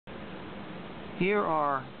Here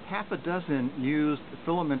are half a dozen used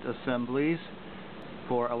filament assemblies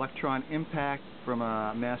for electron impact from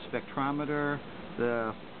a mass spectrometer.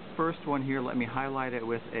 The first one here, let me highlight it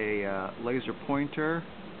with a laser pointer.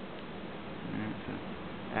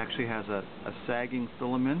 It actually has a sagging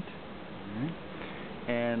filament.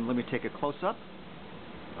 And let me take a close-up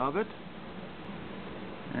of it.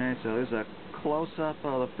 And so there's a close-up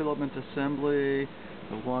of the filament assembly,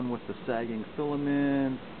 the one with the sagging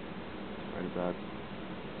filament, right about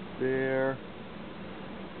there,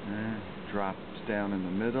 and drops down in the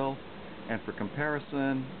middle. And for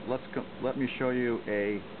comparison, let me show you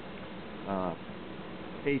a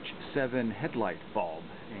H7 headlight bulb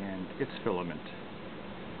and its filament.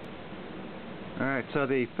 Alright, so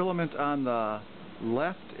the filament on the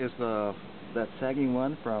left is that sagging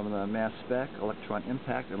one from the Mass Spec Electron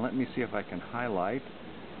Impact, and let me see if I can highlight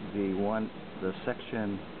the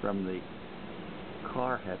section from the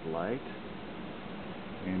car headlight,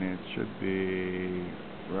 and it should be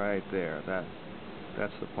right there.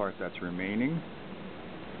 That's the part that's remaining.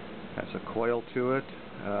 Has a coil to it.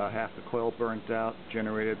 Half the coil burnt out,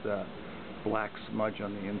 generated the black smudge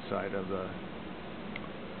on the inside of the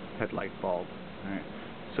headlight bulb. All right.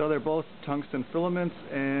 So they're both tungsten filaments,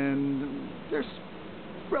 and they're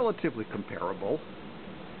relatively comparable.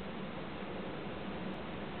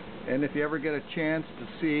 And if you ever get a chance to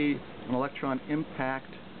see an electron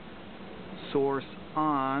impact source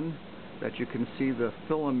on, that you can see the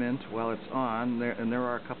filament while it's on, and there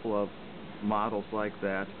are a couple of models like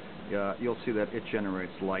that, you'll see that it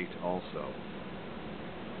generates light also.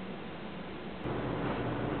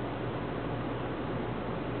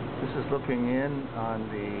 This is looking in on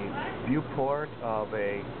the viewport of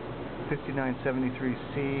a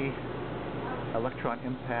 5973C electron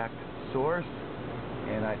impact source,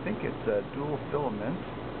 and I think it's a dual filament.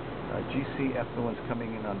 GC effluent's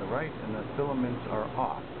coming in on the right, and the filaments are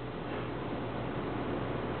off.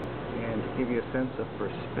 And to give you a sense of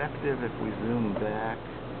perspective, if we zoom back,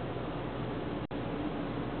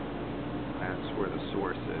 that's where the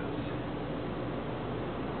source is.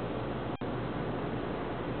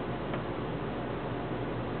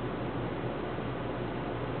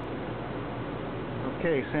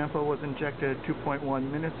 Okay, sample was injected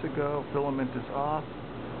 2.1 minutes ago. Filament is off.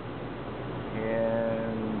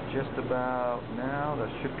 And just about now, that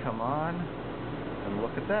should come on. And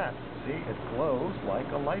look at that. See, it glows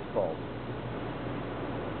like a light bulb.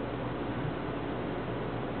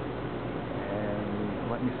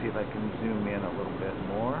 And let me see if I can zoom in a little bit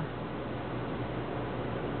more.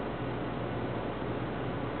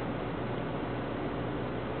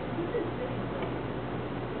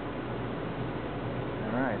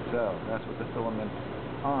 Alright, so that's with the filament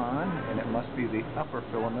on, and it must be the upper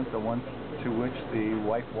filament, the one to which the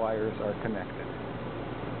white wires are connected.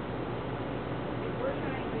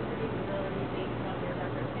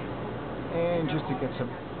 And just to get some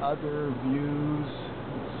other views,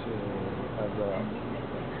 let's see, of the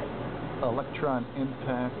electron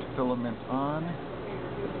impact filament on.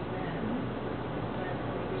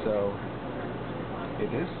 So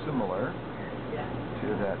it is similar to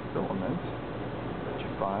that filament that you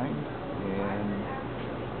find in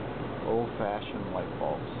old-fashioned light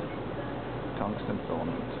bulbs, tungsten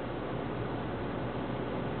filament.